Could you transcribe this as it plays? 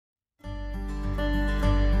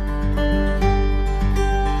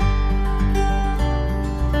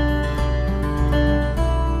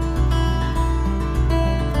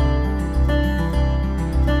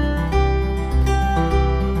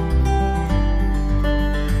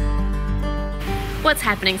What's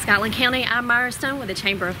happening, Scotland County? I'm Myra Stone with the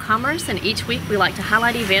Chamber of Commerce, and each week we like to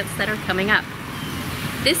highlight events that are coming up.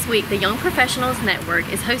 This week, the Young Professionals Network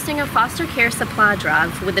is hosting a foster care supply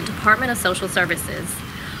drive with the Department of Social Services.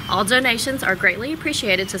 All donations are greatly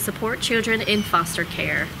appreciated to support children in foster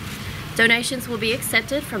care. Donations will be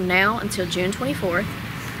accepted from now until June 24th.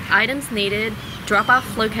 Items needed,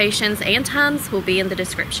 drop-off locations, and times will be in the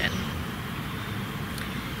description.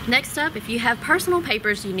 Next up, if you have personal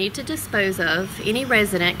papers you need to dispose of, any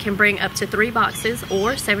resident can bring up to 3 boxes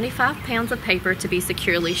or 75 pounds of paper to be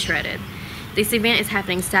securely shredded. This event is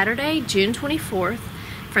happening Saturday, June 24th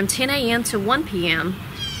from 10 a.m. to 1 p.m.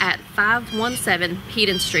 at 517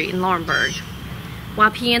 Peden Street in Laurinburg.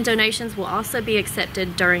 YPN donations will also be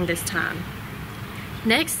accepted during this time.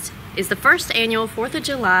 Next is the first annual 4th of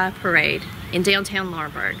July parade in downtown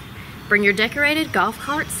Laurinburg. Bring your decorated golf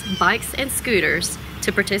carts, bikes, and scooters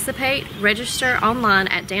to participate. Register online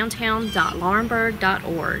at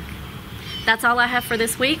downtown.laurinburg.org. That's all I have for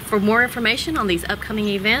this week. For more information on these upcoming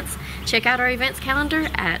events, check out our events calendar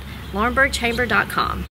at laurinburgchamber.com.